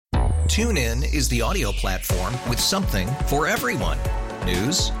TuneIn is the audio platform with something for everyone.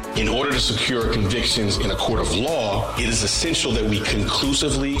 News. In order to secure convictions in a court of law, it is essential that we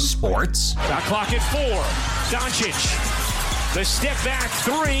conclusively. Sports. Shot clock at 4. Doncic. The step back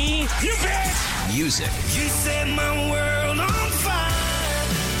 3. You bet. Music. You set my world on fire.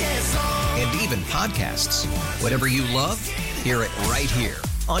 Yes, and even podcasts. Whatever you love, hear it right here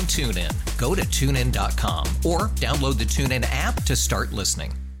on TuneIn. Go to TuneIn.com or download the TuneIn app to start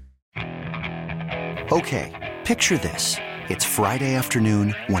listening. Okay, picture this. It's Friday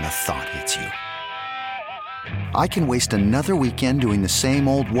afternoon when a thought hits you. I can waste another weekend doing the same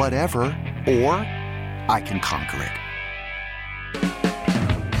old whatever, or I can conquer it.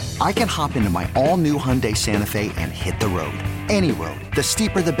 I can hop into my all-new Hyundai Santa Fe and hit the road. Any road. The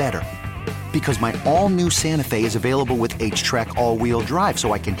steeper the better. Because my all-new Santa Fe is available with H-Track all-wheel drive,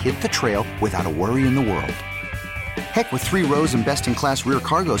 so I can hit the trail without a worry in the world. Heck, with 3 rows and best-in-class rear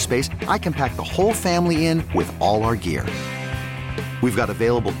cargo space, I can pack the whole family in with all our gear. We've got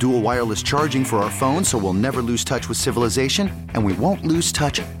available dual wireless charging for our phones, so we'll never lose touch with civilization, and we won't lose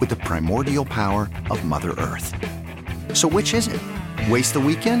touch with the primordial power of Mother Earth. So which is it? Waste the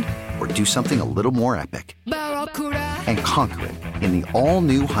weekend or do something a little more epic? And conquer it in the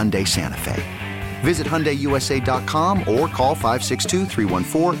all-new Hyundai Santa Fe. Visit HyundaiUSA.com or call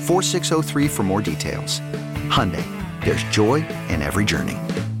 562-314-4603 for more details. Hyundai, there's joy in every journey.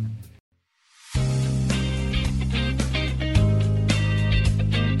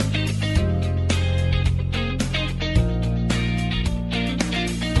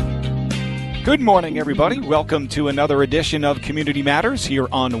 Good morning, everybody. Welcome to another edition of Community Matters here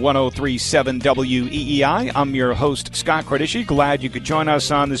on 103.7 WEEI. I'm your host, Scott Cordischi. Glad you could join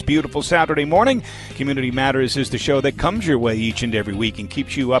us on this beautiful Saturday morning. Community Matters is the show that comes your way each and every week and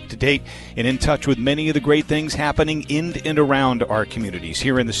keeps you up to date and in touch with many of the great things happening in and around our communities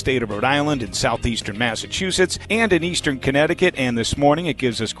here in the state of Rhode Island, in southeastern Massachusetts, and in eastern Connecticut. And this morning, it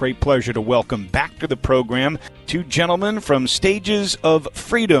gives us great pleasure to welcome back to the program 2 gentlemen from Stages of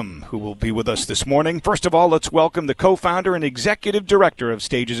Freedom who will be with us this morning. First of all, let's welcome the co-founder and executive director of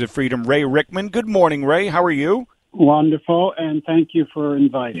Stages of Freedom, Ray Rickman. Good morning, Ray. How are you? Wonderful, and thank you for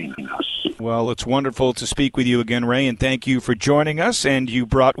inviting us. Well, it's wonderful to speak with you again, Ray, and thank you for joining us. And you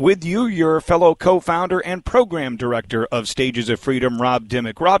brought with you your fellow co-founder and program director of Stages of Freedom, Robb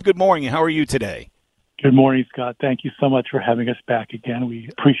Dimmick. Robb, good morning. How are you today? Good morning, Scott. Thank you so much for having us back again. We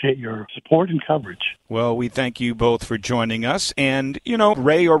appreciate your support and coverage. Well, we thank you both for joining us. And, you know,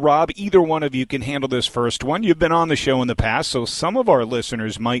 Ray or Robb, either one of you can handle this first one. You've been on the show in the past, so some of our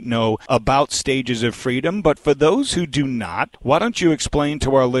listeners might know about Stages of Freedom. But for those who do not, why don't you explain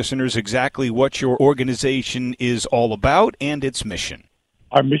to our listeners exactly what your organization is all about and its mission?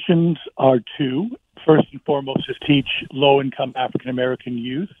 Our missions are 2. First and foremost is teach low-income African-American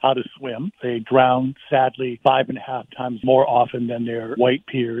youth how to swim. They drown, sadly, 5.5 times more often than their white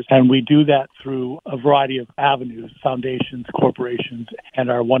peers. And we do that through a variety of avenues, foundations, corporations,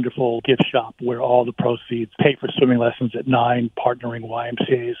 and our wonderful gift shop where all the proceeds pay for swimming lessons at 9 partnering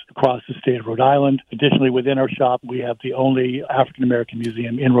YMCAs across the state of Rhode Island. Additionally, within our shop, we have the only African-American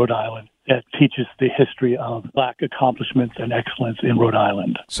museum in Rhode Island that teaches the history of Black accomplishments and excellence in Rhode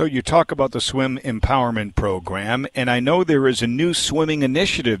Island. So you talk about the Swim Empowerment Program, and I know there is a new swimming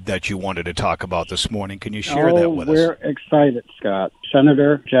initiative that you wanted to talk about this morning. Can you share that with us? We're excited, Scott.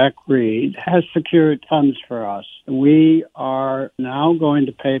 Senator Jack Reed has secured funds for us. We are now going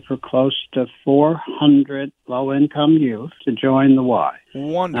to pay for close to 400 low-income youth to join the Y.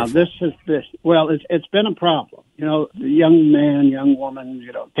 Wonderful. Now, it's been a problem. You know, the young man, young woman,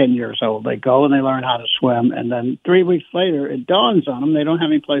 10 years old, they go and they learn how to swim, and then 3 weeks later, it dawns on them they don't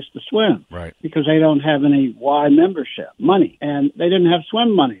have any place to swim. Right. Because they don't have any Y membership money. And they didn't have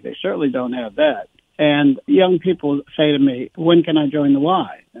swim money. They certainly don't have that. And young people say to me, when can I join the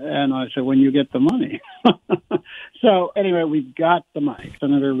Y? And I said, when you get the money. So anyway, we've got the money.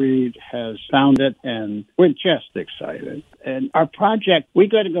 Senator Reed has found it, and we're just excited. And our project, we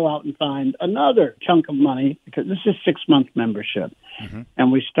got to go out and find another chunk of money because this is 6-month membership. Mm-hmm.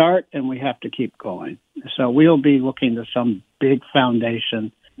 And we start and we have to keep going. So we'll be looking to some big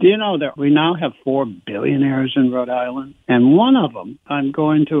foundation. Do you know that we now have 4 billionaires in Rhode Island? And one of them I'm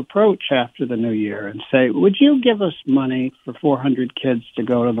going to approach after the new year and say, would you give us money for 400 kids to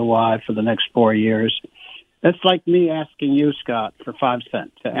go to the Y for the next 4 years? That's like me asking you, Scott, for 5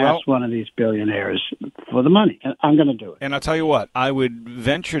 cents to ask one of these billionaires for the money. And I'm going to do it. And I'll tell you what, I would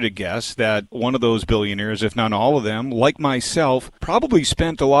venture to guess that one of those billionaires, if not all of them, like myself, probably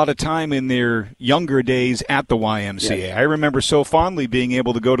spent a lot of time in their younger days at the YMCA. Yes. I remember so fondly being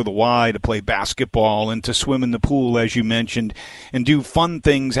able to go to the Y to play basketball and to swim in the pool, as you mentioned, and do fun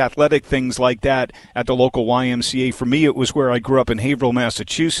things, athletic things like that at the local YMCA. For me, it was where I grew up in Haverhill,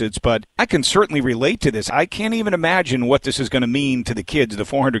 Massachusetts, but I can certainly relate to this. I can't even imagine what this is going to mean to the kids, the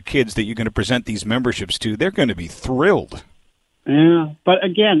 400 kids that you're going to present these memberships to. They're going to be thrilled. Yeah, but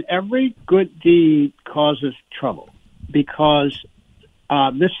again, every good deed causes trouble because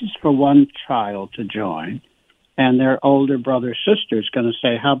this is for one child to join, and their older brother or sister is going to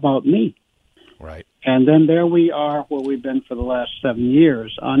say, how about me? Right. And then there we are where we've been for the last 7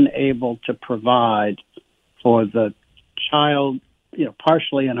 years, unable to provide for the child,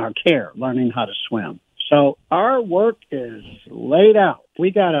 partially in our care, learning how to swim. So our work is laid out. We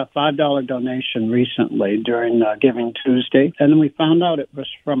got a $5 donation recently during Giving Tuesday, and then we found out it was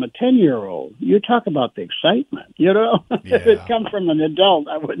from a 10-year-old. You talk about the excitement, Yeah. If it come from an adult,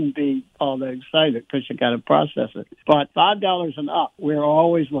 I wouldn't be all that excited because you got to process it. But $5 and up, we're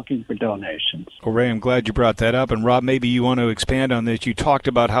always looking for donations. Well, Ray, I'm glad you brought that up. And Rob, maybe you want to expand on this. You talked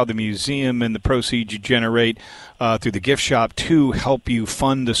about how the museum and the proceeds you generate through the gift shop to help you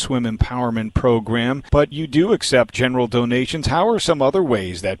fund the Swim Empowerment Program. But you do accept general donations. How are some other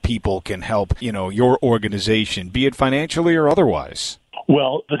ways that people can help, your organization, be it financially or otherwise?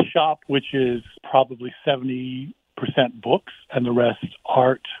 Well, the shop, which is probably 70% books and the rest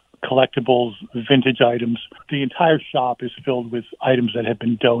art, collectibles, vintage items. The entire shop is filled with items that have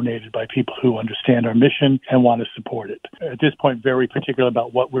been donated by people who understand our mission and want to support it. At this point, very particular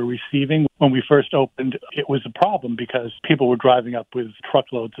about what we're receiving. When we first opened, it was a problem because people were driving up with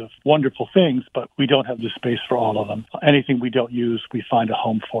truckloads of wonderful things, but we don't have the space for all of them. Anything we don't use, we find a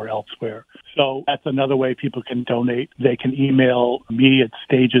home for elsewhere. So that's another way people can donate. They can email me at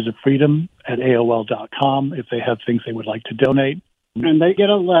stagesofreedom@AOL.com if they have things they would like to donate. And they get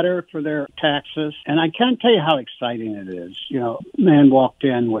a letter for their taxes. And I can't tell you how exciting it is. Man walked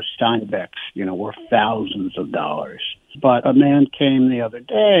in with Steinbeck's, worth thousands of dollars. But a man came the other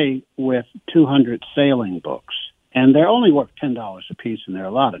day with 200 sailing books. And they're only worth $10 a piece, and they're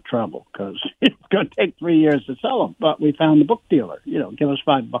a lot of trouble because it's going to take 3 years to sell them. But we found the book dealer, give us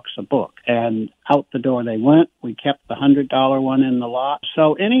 $5 a book. And out the door they went. We kept the $100 one in the lot.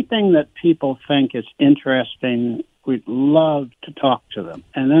 So anything that people think is interesting, we'd love to talk to them.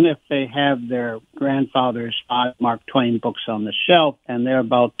 And then if they have their grandfather's 5 Mark Twain books on the shelf and they're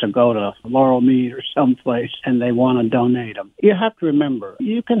about to go to Laurel Mead or someplace and they want to donate them, you have to remember,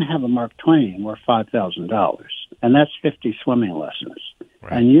 you can have a Mark Twain worth $5,000, and that's 50 swimming lessons.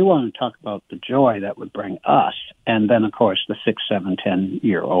 Right. And you want to talk about the joy that would bring us, and then, of course, the 6, 7,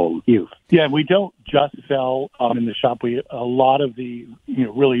 10-year-old youth. Yeah, we don't just sell in the shop. A lot of the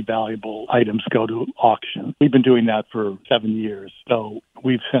really valuable items go to auction. We've been doing that for 7 years. So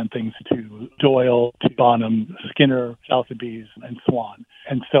we've sent things to Doyle, to Bonham, Skinner, Sotheby's, and Swan.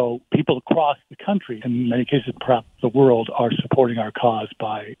 And so people across the country, in many cases perhaps the world, are supporting our cause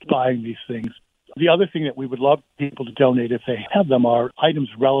by buying these things. The other thing that we would love people to donate if they have them are items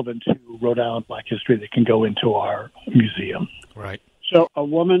relevant to Rhode Island Black history that can go into our museum. Right. So a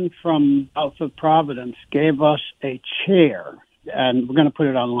woman from south of Providence gave us a chair, and we're going to put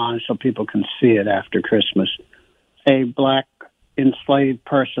it online so people can see it after Christmas. A black enslaved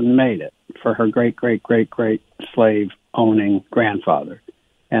person made it for her great-great-great-great slave-owning grandfather.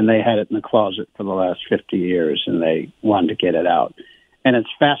 And they had it in the closet for the last 50 years, and they wanted to get it out. And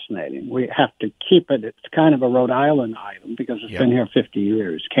it's fascinating. We have to keep it. It's kind of a Rhode Island item because it's been here 50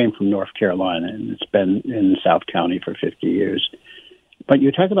 years. Came from North Carolina, and it's been in South County for 50 years. But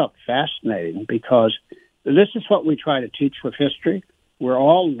you talk about fascinating because this is what we try to teach with history. We're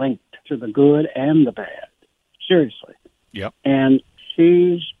all linked to the good and the bad. Seriously. Yep. And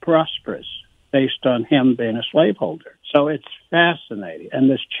she's prosperous based on him being a slaveholder. So it's fascinating. And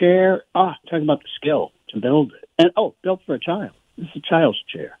this chair, talk about the skill to build it. And, built for a child. It's a child's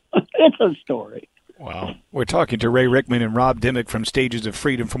chair. It's a story. Wow. We're talking to Ray Rickman and Robb Dimmick from Stages of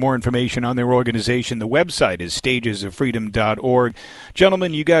Freedom. For more information on their organization, the website is stagesoffreedom.org.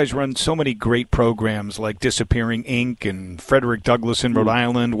 Gentlemen, you guys run so many great programs like Disappearing Inc. and Frederick Douglass in Rhode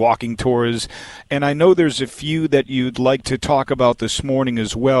Island, walking tours, and I know there's a few that you'd like to talk about this morning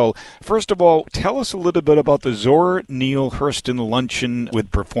as well. First of all, tell us a little bit about the Zora Neale Hurston Luncheon with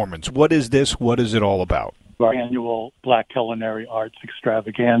Performance. What is this? What is it all about? our annual Black Culinary Arts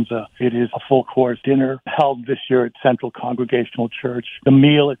Extravaganza. It is a full-course dinner held this year at Central Congregational Church. The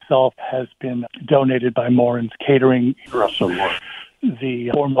meal itself has been donated by Morin's Catering, the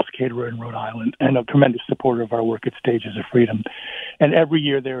foremost caterer in Rhode Island, and a tremendous supporter of our work at Stages of Freedom. And every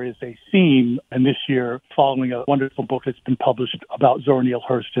year there is a theme, and this year, following a wonderful book that's been published about Zora Neale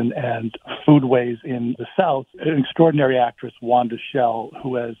Hurston and foodways in the South, an extraordinary actress, Wanda Shell,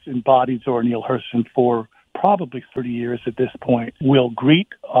 who has embodied Zora Neale Hurston for probably 30 years at this point, will greet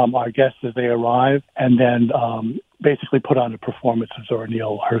our guests as they arrive and then basically put on a performance of Zora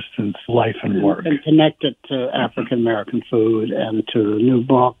Neale Hurston's life and work. And connect it to African-American food and to the new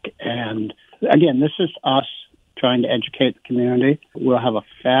book. And again, this is us trying to educate the community. We'll have a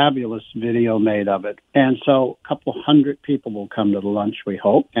fabulous video made of it. And so a couple hundred people will come to the lunch, we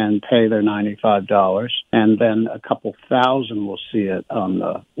hope, and pay their $95. And then a couple thousand will see it on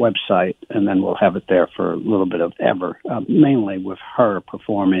the website, and then we'll have it there for a little bit of ever, mainly with her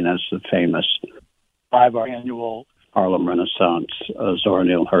performing as the famous our annual Harlem Renaissance Zora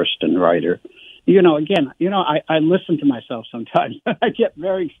Neale Hurston writer. I listen to myself sometimes. I get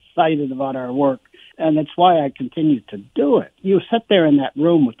very excited about our work, and that's why I continue to do it. You sit there in that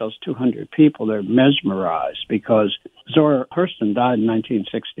room with those 200 people, they're mesmerized because Zora Hurston died in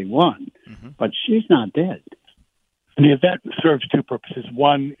 1961, but she's not dead. And the event serves two purposes.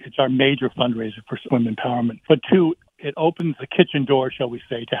 One, it's our major fundraiser for swim empowerment. But two, it opens the kitchen door, shall we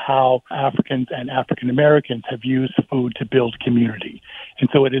say, to how Africans and African Americans have used food to build community. And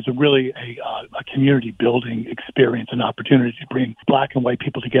so it is really a community building experience, an opportunity to bring Black and white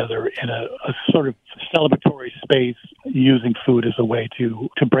people together in a sort of celebratory space, using food as a way to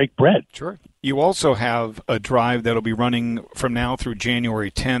break bread. Sure. You also have a drive that'll be running from now through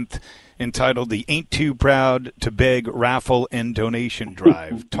January 10th, entitled the Ain't Too Proud to Beg Raffle and Donation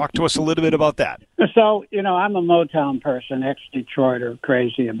Drive. Talk to us a little bit about that. So, I'm a Motown person, ex-Detroiter,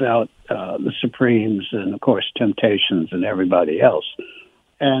 crazy about the Supremes and, of course, Temptations and everybody else.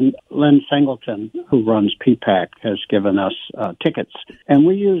 And Len Singleton, who runs PPAC, has given us tickets. And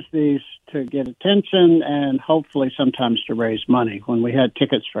we use these to get attention and hopefully sometimes to raise money. When we had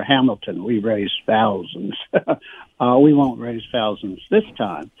tickets for Hamilton, we raised thousands. We won't raise thousands this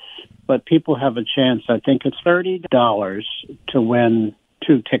time. But people have a chance. I think it's $30 to win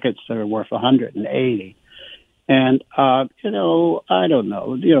 2 tickets that are worth $180. And, I don't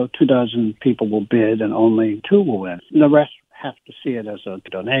know, 24 people will bid and only 2 will win. The rest have to see it as a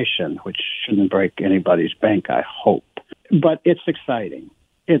donation, which shouldn't break anybody's bank, I hope. But it's exciting.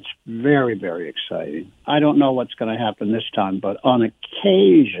 It's very, very exciting. I don't know what's going to happen this time, but on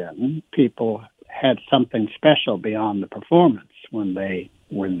occasion, people had something special beyond the performance when they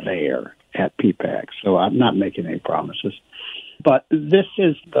were there at PPAC. So I'm not making any promises. But this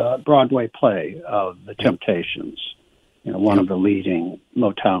is the Broadway play of the Temptations, one of the leading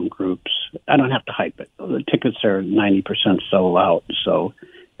Motown groups. I don't have to hype it. The tickets are 90% sold out. So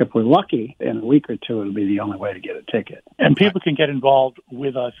if we're lucky, in a week or two, it'll be the only way to get a ticket. And people can get involved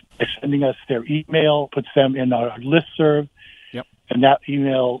with us by sending us their email, puts them in our listserv, and that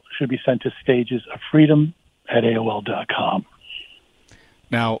email should be sent to stagesoffreedom@AOL.com.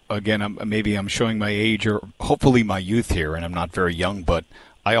 Now, again, maybe I'm showing my age or hopefully my youth here, and I'm not very young, but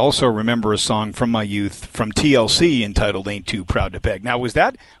I also remember a song from my youth from TLC entitled Ain't Too Proud to Beg. Now, was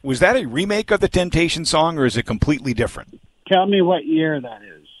that a remake of the Temptation song, or is it completely different? Tell me what year that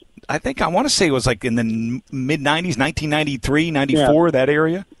is. I want to say it was like in the mid-'90s, 1993, 94, that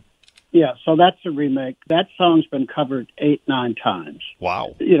area. Yeah, so that's a remake. That song's been covered 8-9 times.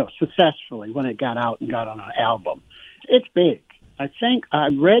 Wow. Successfully when it got out and got on an album. It's big. I think I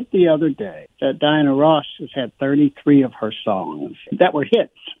read the other day that Diana Ross has had 33 of her songs that were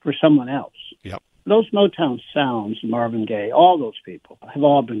hits for someone else. Yep. Those Motown sounds, Marvin Gaye, all those people have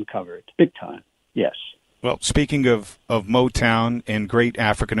all been covered big time. Yes. Well, speaking of Motown and great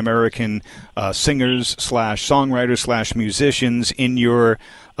African-American singers/songwriters/musicians, in your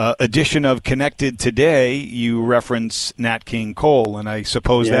edition of Connected Today, you reference Nat King Cole, and I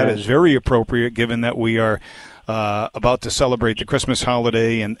suppose that is very appropriate given that we are about to celebrate the Christmas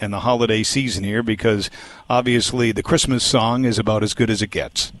holiday and the holiday season here, because obviously the Christmas song is about as good as it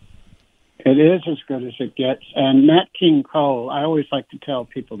gets. It is as good as it gets. And Nat King Cole, I always like to tell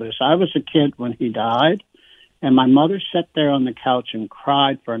people this. I was a kid when he died, and my mother sat there on the couch and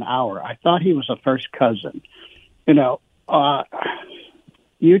cried for an hour. I thought he was a first cousin.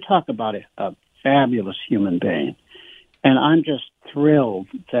 You talk about a fabulous human being. And I'm just thrilled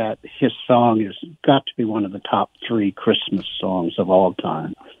that his song has got to be one of the top 3 Christmas songs of all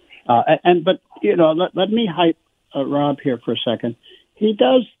time. Let me hype Robb here for a second. He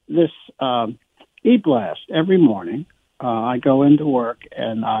does this e-blast every morning. I go into work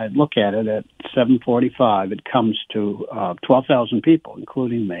and I look at it at 7:45. It comes to 12,000 people,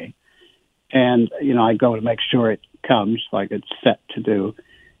 including me. And, I go to make sure it comes like it's set to do.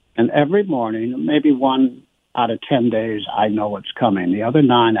 And every morning, maybe 1 out of 10 days, I know what's coming. The other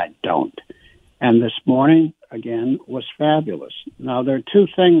 9, I don't. And this morning, again, was fabulous. Now, there are two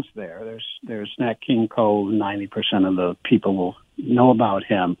things there. There's Nat King Cole. 90% of the people will know about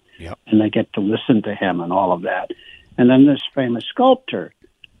him, yep, and they get to listen to him and all of that. And then this famous sculptor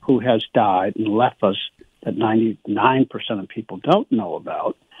who has died and left us that 99% of people don't know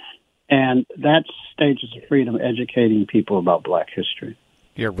about. And that's Stages of Freedom, educating people about Black history.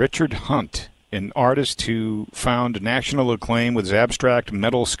 Yeah, Richard Hunt, an artist who found national acclaim with his abstract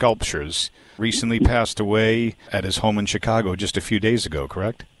metal sculptures, recently passed away at his home in Chicago just a few days ago,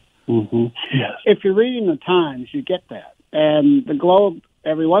 correct? Mm-hmm. Yes. If you're reading the Times, you get that. And the Globe,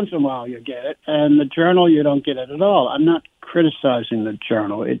 every once in a while you get it. And the Journal, you don't get it at all. I'm not criticizing the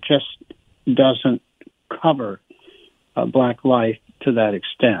Journal. It just doesn't cover Black life to that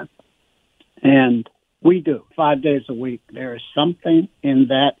extent. And we do. 5 days a week. There is something in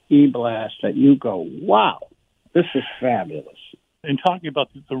that e-blast that you go, wow, this is fabulous. In talking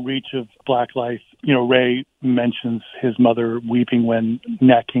about the reach of Black life, Ray mentions his mother weeping when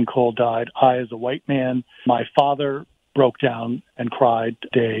Nat King Cole died. I, as a white man, my father broke down and cried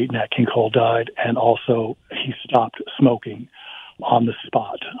the day Nat King Cole died, and also he stopped smoking on the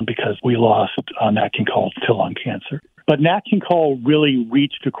spot because we lost Nat King Cole to lung cancer. But Nat King Cole really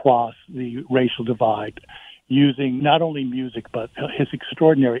reached across the racial divide using not only music, but his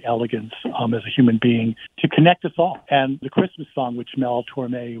extraordinary elegance as a human being to connect us all. And the Christmas song, which Mel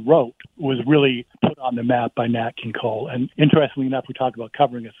Torme wrote, was really put on the map by Nat King Cole. And interestingly enough, we talk about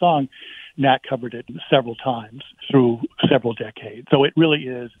covering a song. Nat covered it several times through several decades. So it really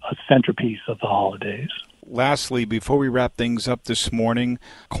is a centerpiece of the holidays. Lastly, before we wrap things up this morning,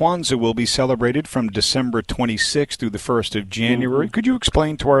 Kwanzaa will be celebrated from December 26th through the 1st of January. Mm-hmm. Could you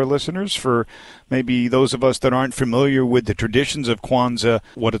explain to our listeners, for maybe those of us that aren't familiar with the traditions of Kwanzaa,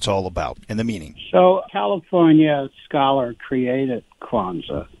 what it's all about and the meaning? So, California scholar created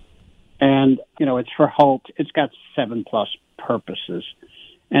Kwanzaa, and, it's for hope. It's got 7+ purposes.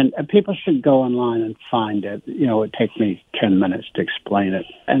 And people should go online and find it. It takes me 10 minutes to explain it.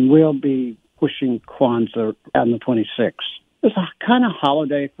 And we'll be pushing Kwanzaa on the 26th. It's a kind of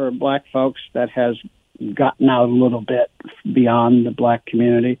holiday for Black folks that has gotten out a little bit beyond the Black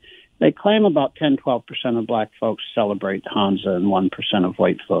community. They claim about 10-12% of Black folks celebrate Kwanzaa and 1% of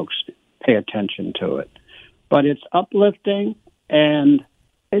white folks pay attention to it. But it's uplifting, and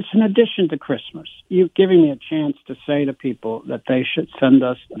it's an addition to Christmas. You've given me a chance to say to people that they should send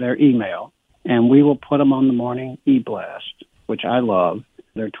us their email, and we will put them on the morning e-blast, which I love.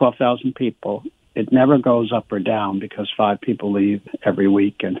 There are 12,000 people. It never goes up or down because 5 people leave every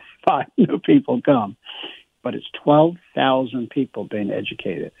week and 5 new people come. But it's 12,000 people being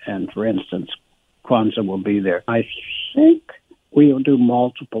educated. And, for instance, Kwanzaa will be there. I think we will do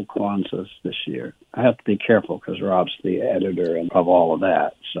multiple Kwanzaas this year. I have to be careful because Robb's the editor and of all of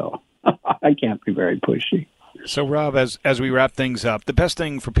that, so I can't be very pushy. So, Robb, as we wrap things up, the best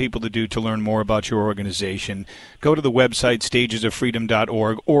thing for people to do to learn more about your organization, go to the website,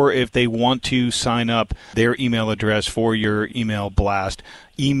 stagesoffreedom.org, or if they want to sign up, their email address for your email blast,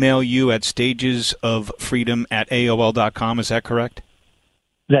 email you at stagesoffreedom@aol.com. Is that correct?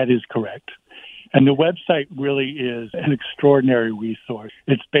 That is correct. And the website really is an extraordinary resource.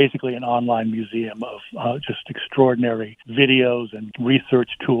 It's basically an online museum of just extraordinary videos and research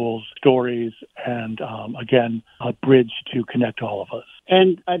tools, stories, and, again, a bridge to connect all of us.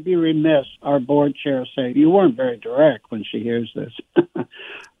 And I'd be remiss, our board chair say, you weren't very direct when she hears this.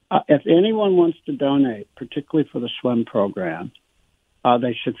 If anyone wants to donate, particularly for the swim program,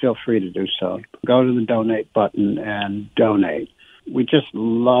 they should feel free to do so. Go to the donate button and donate. We just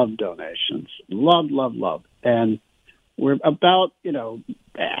love donations. Love, love, love. And we're about,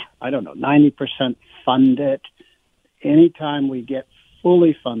 90% funded. Anytime we get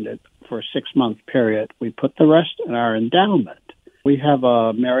fully funded for a 6-month period, we put the rest in our endowment. We have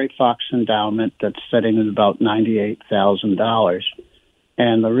a Mary Fox endowment that's sitting at about $98,000.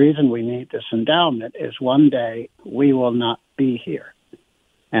 And the reason we need this endowment is one day we will not be here.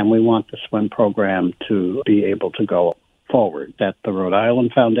 And we want the swim program to be able to go forward at the Rhode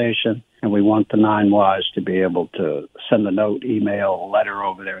Island Foundation, and we want the 9 Ys to be able to send a note, email, a letter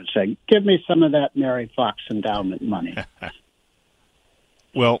over there and say, give me some of that Mary Fox endowment money.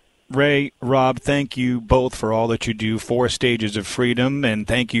 Well, Ray, Robb, thank you both for all that you do for Stages of Freedom, and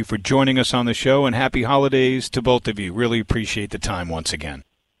thank you for joining us on the show, and happy holidays to both of you. Really appreciate the time once again.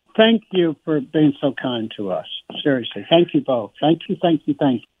 Thank you for being so kind to us. Seriously. Thank you both. Thank you.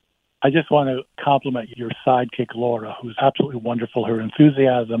 I just want to compliment your sidekick, Laura, who's absolutely wonderful. Her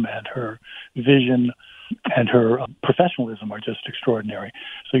enthusiasm and her vision and her professionalism are just extraordinary.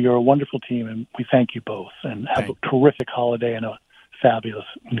 So you're a wonderful team, and we thank you both. And have a terrific holiday and a fabulous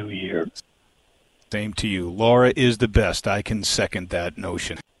New Year. Same to you. Laura is the best. I can second that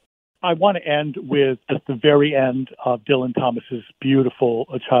notion. I want to end with just the very end of Dylan Thomas's beautiful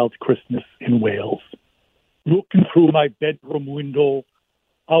A Child's Christmas in Wales. Looking through my bedroom window,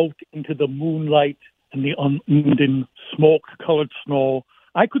 out into the moonlight and the unending smoke-colored snow,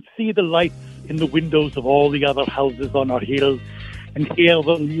 I could see the lights in the windows of all the other houses on our hill and hear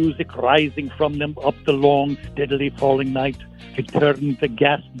the music rising from them up the long, steadily falling night. I turned the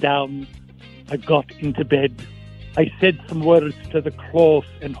gas down. I got into bed. I said some words to the close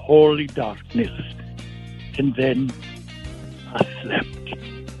and holy darkness, and then I slept.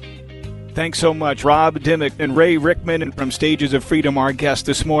 Thanks so much, Robb, Dimmick, and Ray Rickman, and from Stages of Freedom, our guest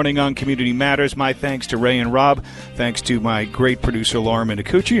this morning on Community Matters. My thanks to Ray and Robb. Thanks to my great producer, Laura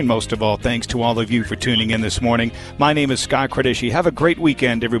Minicucci, and most of all, thanks to all of you for tuning in this morning. My name is Scott Cordischi. Have a great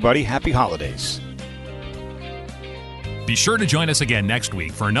weekend, everybody. Happy holidays. Be sure to join us again next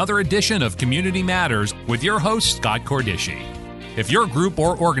week for another edition of Community Matters with your host, Scott Cordischi. If your group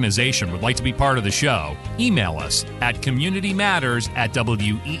or organization would like to be part of the show, email us at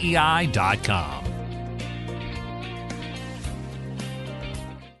communitymatters@weei.com.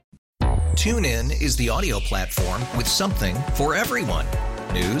 TuneIn is the audio platform with something for everyone.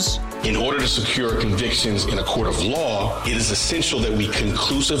 News. In order to secure convictions in a court of law, it is essential that we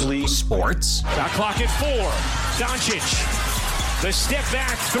conclusively. Sports. Shot clock at 4. Doncic. The step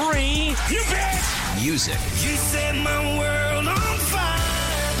back 3. You bet. Music. You set my world on fire.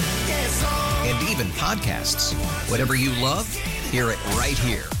 Yes, and even podcasts. Whatever you love, hear it right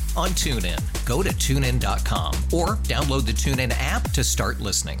here on TuneIn. Go to TuneIn.com or download the TuneIn app to start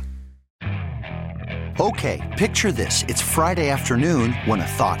listening. Okay, picture this. It's Friday afternoon when a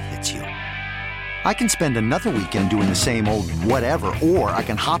thought hits you. I can spend another weekend doing the same old whatever, or I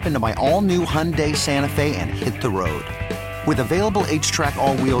can hop into my all-new Hyundai Santa Fe and hit the road. With available H-Track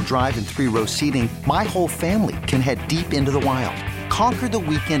all-wheel drive and 3-row seating, my whole family can head deep into the wild. Conquer the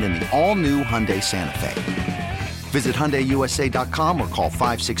weekend in the all-new Hyundai Santa Fe. Visit HyundaiUSA.com or call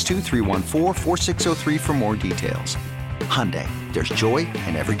 562-314-4603 for more details. Hyundai, there's joy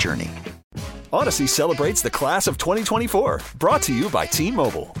in every journey. Odyssey celebrates the class of 2024, brought to you by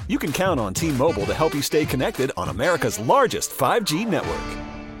T-Mobile. You can count on T-Mobile to help you stay connected on America's largest 5G network.